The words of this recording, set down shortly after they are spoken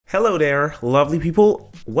Hello there, lovely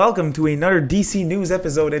people. Welcome to another DC News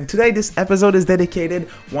episode, and today this episode is dedicated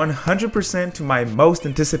 100% to my most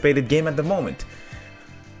anticipated game at the moment.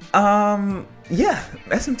 Yeah,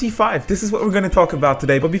 SMT V. This is what we're going to talk about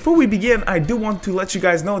today. But before we begin, I do want to let you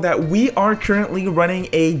guys know that we are currently running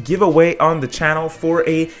a giveaway on the channel for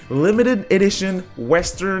a limited edition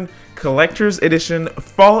Western Collector's Edition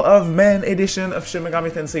Fall of Man edition of Shin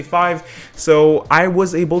Megami Tensei V. So I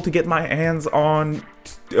was able to get my hands on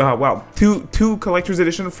two collector's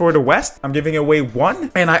edition for the West. I'm giving away one,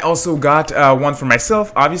 and I also got one for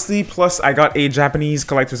myself, obviously, plus I got a Japanese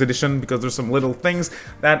collector's edition because there's some little things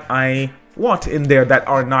that I want in there that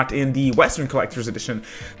are not in the Western collector's edition.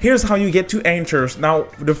 Here's how you get to enter. Now,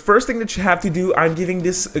 the first thing that you have to do, I'm giving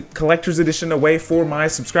this collector's edition away for my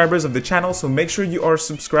subscribers of the channel, so make sure you are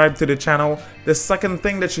subscribed to the channel. The second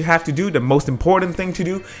thing that you have to do, the most important thing to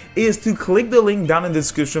do, is to click the link down in the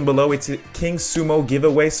description below. It's a King Sumo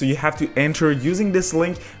giveaway, so you have to enter using this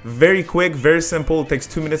link. Very quick, very simple. It takes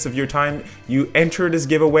 2 minutes of your time. You enter this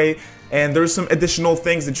giveaway, and there's some additional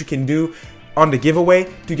things that you can do on the giveaway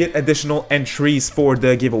to get additional entries for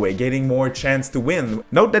the giveaway, getting more chance to win.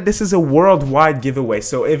 Note that this is a worldwide giveaway,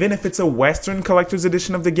 so even if it's a Western collector's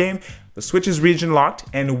edition of the game, the Switch is region locked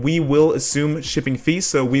and we will assume shipping fees,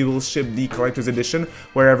 so we will ship the collector's edition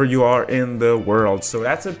wherever you are in the world. So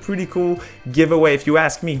that's a pretty cool giveaway if you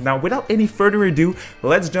ask me. Now, without any further ado,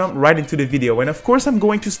 let's jump right into the video. And of course, I'm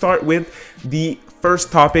going to start with the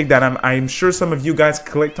first topic that I'm sure some of you guys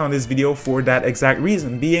clicked on this video for that exact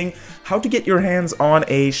reason, being how to get your hands on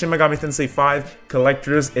a Shin Megami Tensei V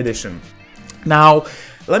Collector's Edition. Now,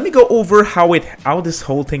 let me go over how this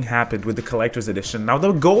whole thing happened with the Collector's Edition. Now,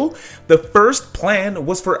 the first plan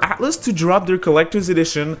was for Atlus to drop their Collector's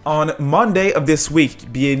Edition on Monday of this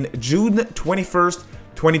week, being June 21st,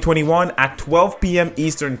 2021 at 12 p.m.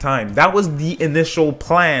 Eastern Time. That was the initial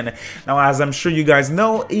plan. Now, as I'm sure you guys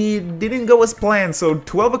know, it didn't go as planned. So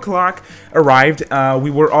 12 o'clock arrived.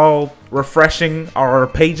 We were all refreshing our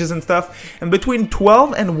pages and stuff. And between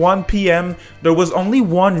 12 and 1 p.m., there was only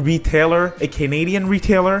one retailer, a Canadian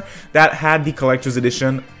retailer, that had the Collector's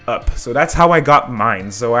Edition up. So that's how I got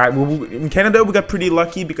mine. So in Canada, we got pretty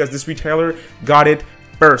lucky because this retailer got it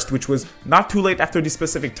first, which was not too late after the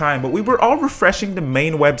specific time, but we were all refreshing the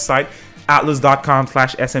main website,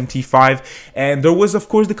 atlus.com/SMT V, and there was of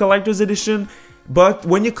course the collector's edition, but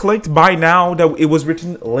when you clicked buy now, that it was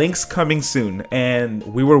written links coming soon, and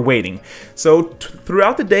we were waiting. So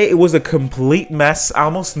throughout the day, it was a complete mess.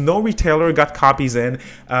 Almost no retailer got copies in.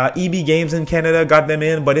 EB Games in Canada got them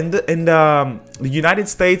in, but in the United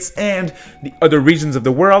States and the other regions of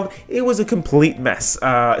the world, it was a complete mess,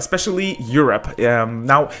 especially Europe.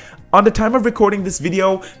 Now, on the time of recording this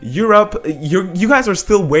video, Europe, you guys are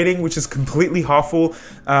still waiting, which is completely awful.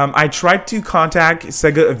 I tried to contact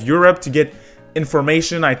Sega of Europe to get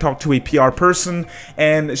information. I talked to a PR person,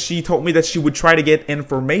 and she told me that she would try to get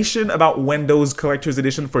information about when those collector's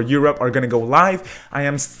edition for Europe are gonna go live. I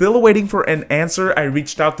am still waiting for an answer. I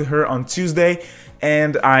reached out to her on Tuesday,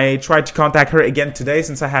 and I tried to contact her again today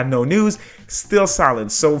since I had no news. Still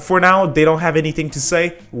silent. So for now, they don't have anything to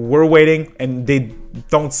say. We're waiting, and they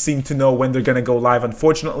don't seem to know when they're gonna go live,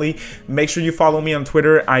 unfortunately. Make sure you follow me on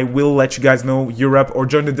Twitter. I will let you guys know, Europe, or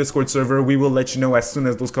join the Discord server. We will let you know as soon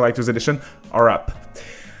as those collector's edition are up.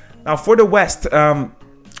 Now for the West,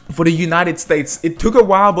 for the United States, it took a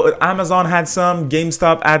while, but Amazon had some,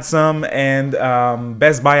 GameStop had some, and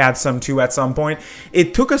Best Buy had some too at some point.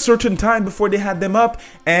 It took a certain time before they had them up,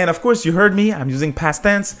 and of course you heard me, I'm using past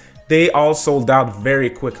tense. They all sold out very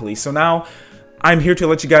quickly. So now I'm here to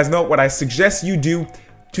let you guys know what I suggest you do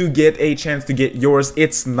to get a chance to get yours.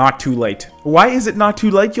 It's not too late. Why is it not too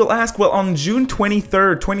late, you'll ask? Well, on June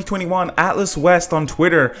 23rd, 2021, Atlus West on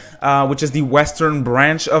Twitter, which is the Western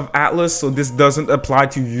branch of Atlus, so this doesn't apply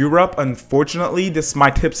to Europe, unfortunately. My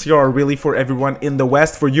tips here are really for everyone in the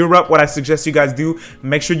West. For Europe, what I suggest you guys do,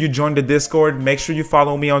 make sure you join the Discord, make sure you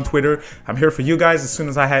follow me on Twitter. I'm here for you guys. As soon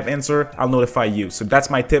as I have answer, I'll notify you. So that's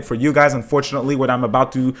my tip for you guys. Unfortunately, what I'm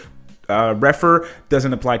about to refer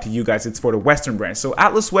doesn't apply to you guys. It's for the Western branch. So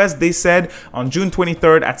Atlus West, they said on June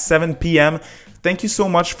 23rd at 7 p.m. Thank you so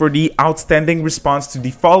much for the outstanding response to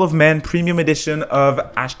the Fall of Man Premium Edition of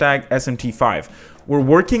 #SMT V. We're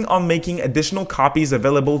working on making additional copies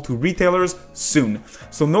available to retailers soon.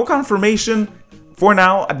 So no confirmation for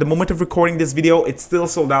now. At the moment of recording this video, it's still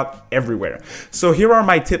sold out everywhere. So here are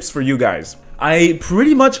my tips for you guys. I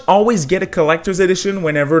pretty much always get a collector's edition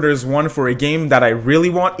whenever there's one for a game that I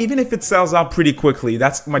really want, even if it sells out pretty quickly.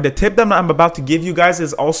 That's the tip that I'm about to give you guys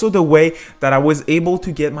is also the way that I was able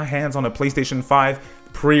to get my hands on a PlayStation 5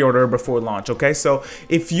 pre-order before launch. Okay, so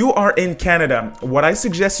if you are in Canada, what I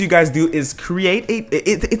suggest you guys do is create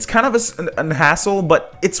it's kind of a hassle,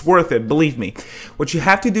 but it's worth it, believe me. What you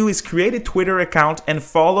have to do is create a Twitter account and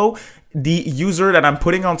follow the user that I'm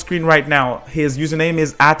putting on screen right now. His username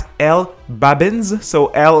is @lbabinz, so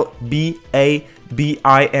LBABINZ.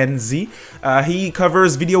 He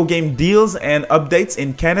covers video game deals and updates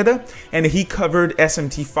in Canada, and he covered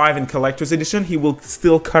SMT 5 in Collector's Edition. He will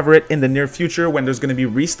still cover it in the near future when there's going to be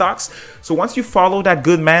restocks. So once you follow that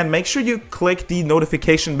good man, make sure you click the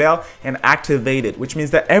notification bell and activate it, which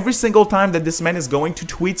means that every single time that this man is going to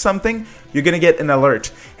tweet something, you're going to get an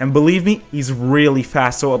alert. And believe me, he's really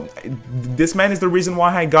fast. So this man is the reason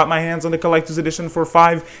why I got my hands on the Collector's Edition for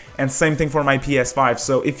 5, and same thing for my PS5.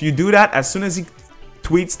 So if you do that, as soon as he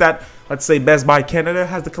tweets that, let's say Best Buy Canada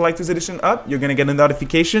has the Collector's Edition up, you're gonna get a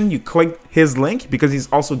notification. You click his link because he's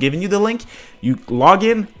also giving you the link. You log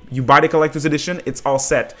in, you buy the Collector's Edition, it's all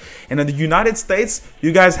set. And in the United States,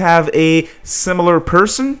 you guys have a similar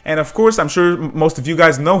person, and of course, I'm sure most of you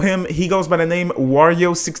guys know him. He goes by the name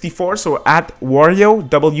Wario64, so @Wario,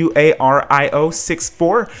 WARIO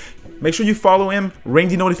 64. Make sure you follow him, ring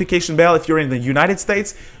the notification bell if you're in the United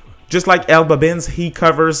States. Just like Babinz, he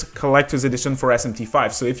covers Collector's Edition for SMT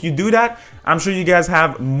 5. So if you do that, I'm sure you guys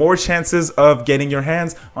have more chances of getting your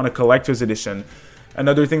hands on a Collector's Edition.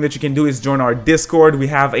 Another thing that you can do is join our Discord. We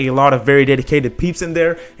have a lot of very dedicated peeps in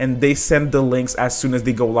there, and they send the links as soon as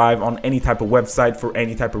they go live on any type of website for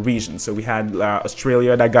any type of region. So we had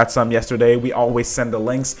Australia that got some yesterday. We always send the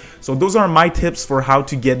links. So those are my tips for how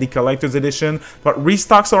to get the Collector's Edition. But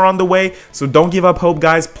restocks are on the way, so don't give up hope,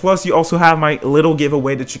 guys. Plus, you also have my little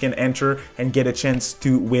giveaway that you can enter and get a chance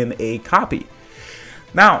to win a copy.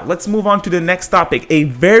 Now, let's move on to the next topic, a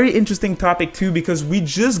very interesting topic too, because we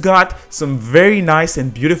just got some very nice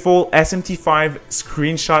and beautiful SMT 5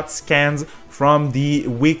 screenshot scans from the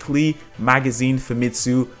weekly magazine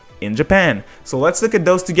Famitsu in Japan. So let's look at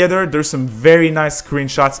those together. There's some very nice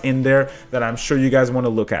screenshots in there that I'm sure you guys want to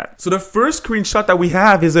look at. So the first screenshot that we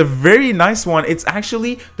have is a very nice one. It's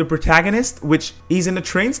actually the protagonist, which is in a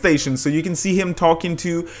train station. So you can see him talking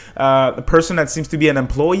to a person that seems to be an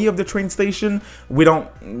employee of the train station. We don't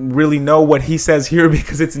really know what he says here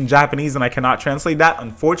because it's in Japanese and I cannot translate that,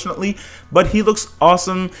 unfortunately. But he looks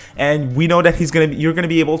awesome, and we know that you're gonna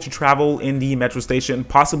be able to travel in the metro station,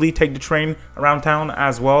 possibly take the train around town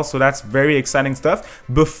as well. So that's very exciting stuff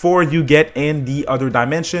before you get in the other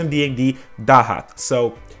dimension, being the Dahat.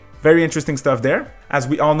 So very interesting stuff there. As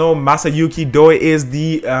we all know, Masayuki Doi is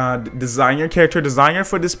the character designer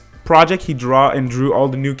for this project. He drew all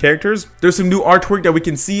the new characters. There's some new artwork that we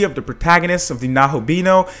can see of the protagonists of the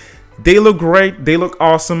Nahobino. They look great. They look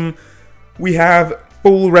awesome. We have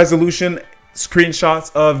full resolution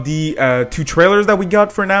screenshots of the 2 trailers that we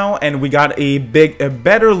got for now, and we got a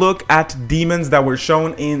better look at demons that were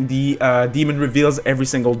shown in the demon reveals every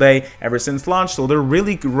single day ever since launch. So they're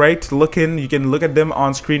really great looking. You can look at them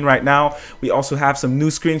on screen right now. We also have some new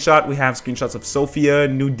screenshot. We have screenshots of Sophia,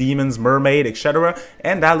 new demons, mermaid, etc.,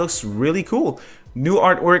 and that looks really cool. New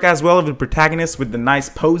artwork as well of the protagonist with the nice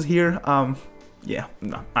pose here. Yeah,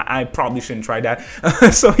 no, I probably shouldn't try that.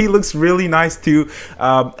 So he looks really nice too.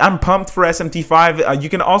 I'm pumped for SMT 5. You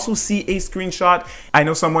can also see a screenshot. I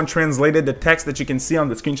know someone translated the text that you can see on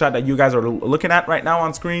the screenshot that you guys are looking at right now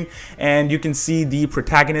on screen, and you can see the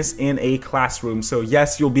protagonist in a classroom. So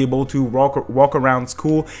yes, you'll be able to walk around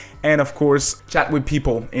school and of course chat with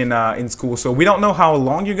people in school. So we don't know how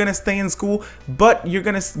long you're gonna stay in school, but you're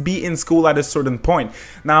gonna be in school at a certain point.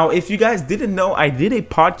 Now, if you guys didn't know, I did a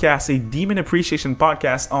podcast, a Demon Appreciation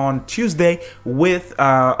podcast on Tuesday with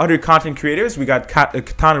other content creators. We got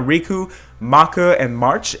Katana, Rikku, Macca, and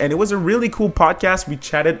Marsh, and it was a really cool podcast. We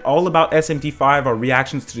chatted all about SMT 5, our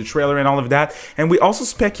reactions to the trailer and all of that, and we also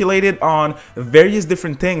speculated on various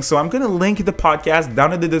different things. So I'm gonna link the podcast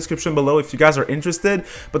down in the description below if you guys are interested.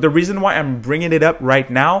 But the reason why I'm bringing it up right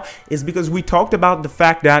now is because we talked about the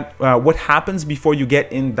fact that what happens before you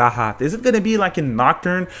get in Dahat. Is it gonna be like in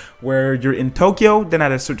Nocturne where you're in Tokyo, then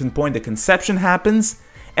at a certain point the conception happens,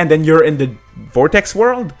 and then you're in the vortex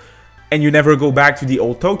world and you never go back to the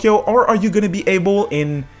old Tokyo? Or are you going to be able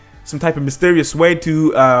in some type of mysterious way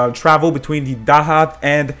to travel between the Dahat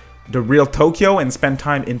and the real Tokyo and spend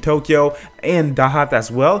time in Tokyo and Dahat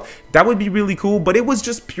as well? That would be really cool, but it was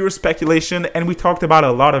just pure speculation, and we talked about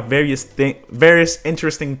a lot of various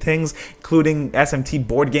interesting things, including SMT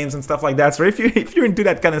board games and stuff like that. So if you're into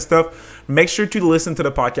that kind of stuff, make sure to listen to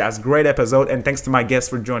the podcast. Great episode, and thanks to my guests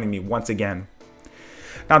for joining me once again.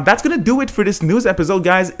 Now, that's gonna do it for this news episode,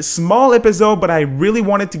 guys. Small episode, but I really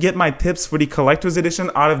wanted to get my tips for the Collector's Edition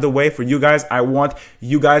out of the way for you guys. I want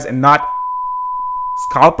you guys and not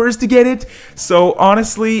scalpers to get it. So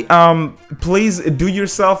honestly, please do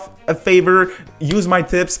yourself a favor, use my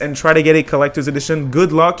tips and try to get a collector's edition.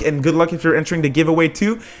 Good luck, and good luck if you're entering the giveaway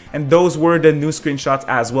too. And those were the new screenshots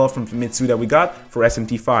as well from Famitsu that we got for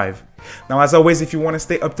SMT 5. Now, as always, if you want to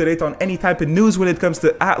stay up to date on any type of news when it comes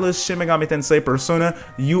to Atlus, Shin Megami Tensei, Persona,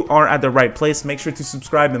 you are at the right place. Make sure to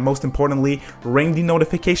subscribe, and most importantly, ring the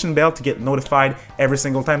notification bell to get notified every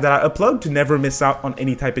single time that I upload to never miss out on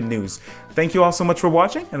any type of news. Thank you all so much for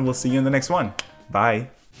watching, and we'll see you in the next one. Bye.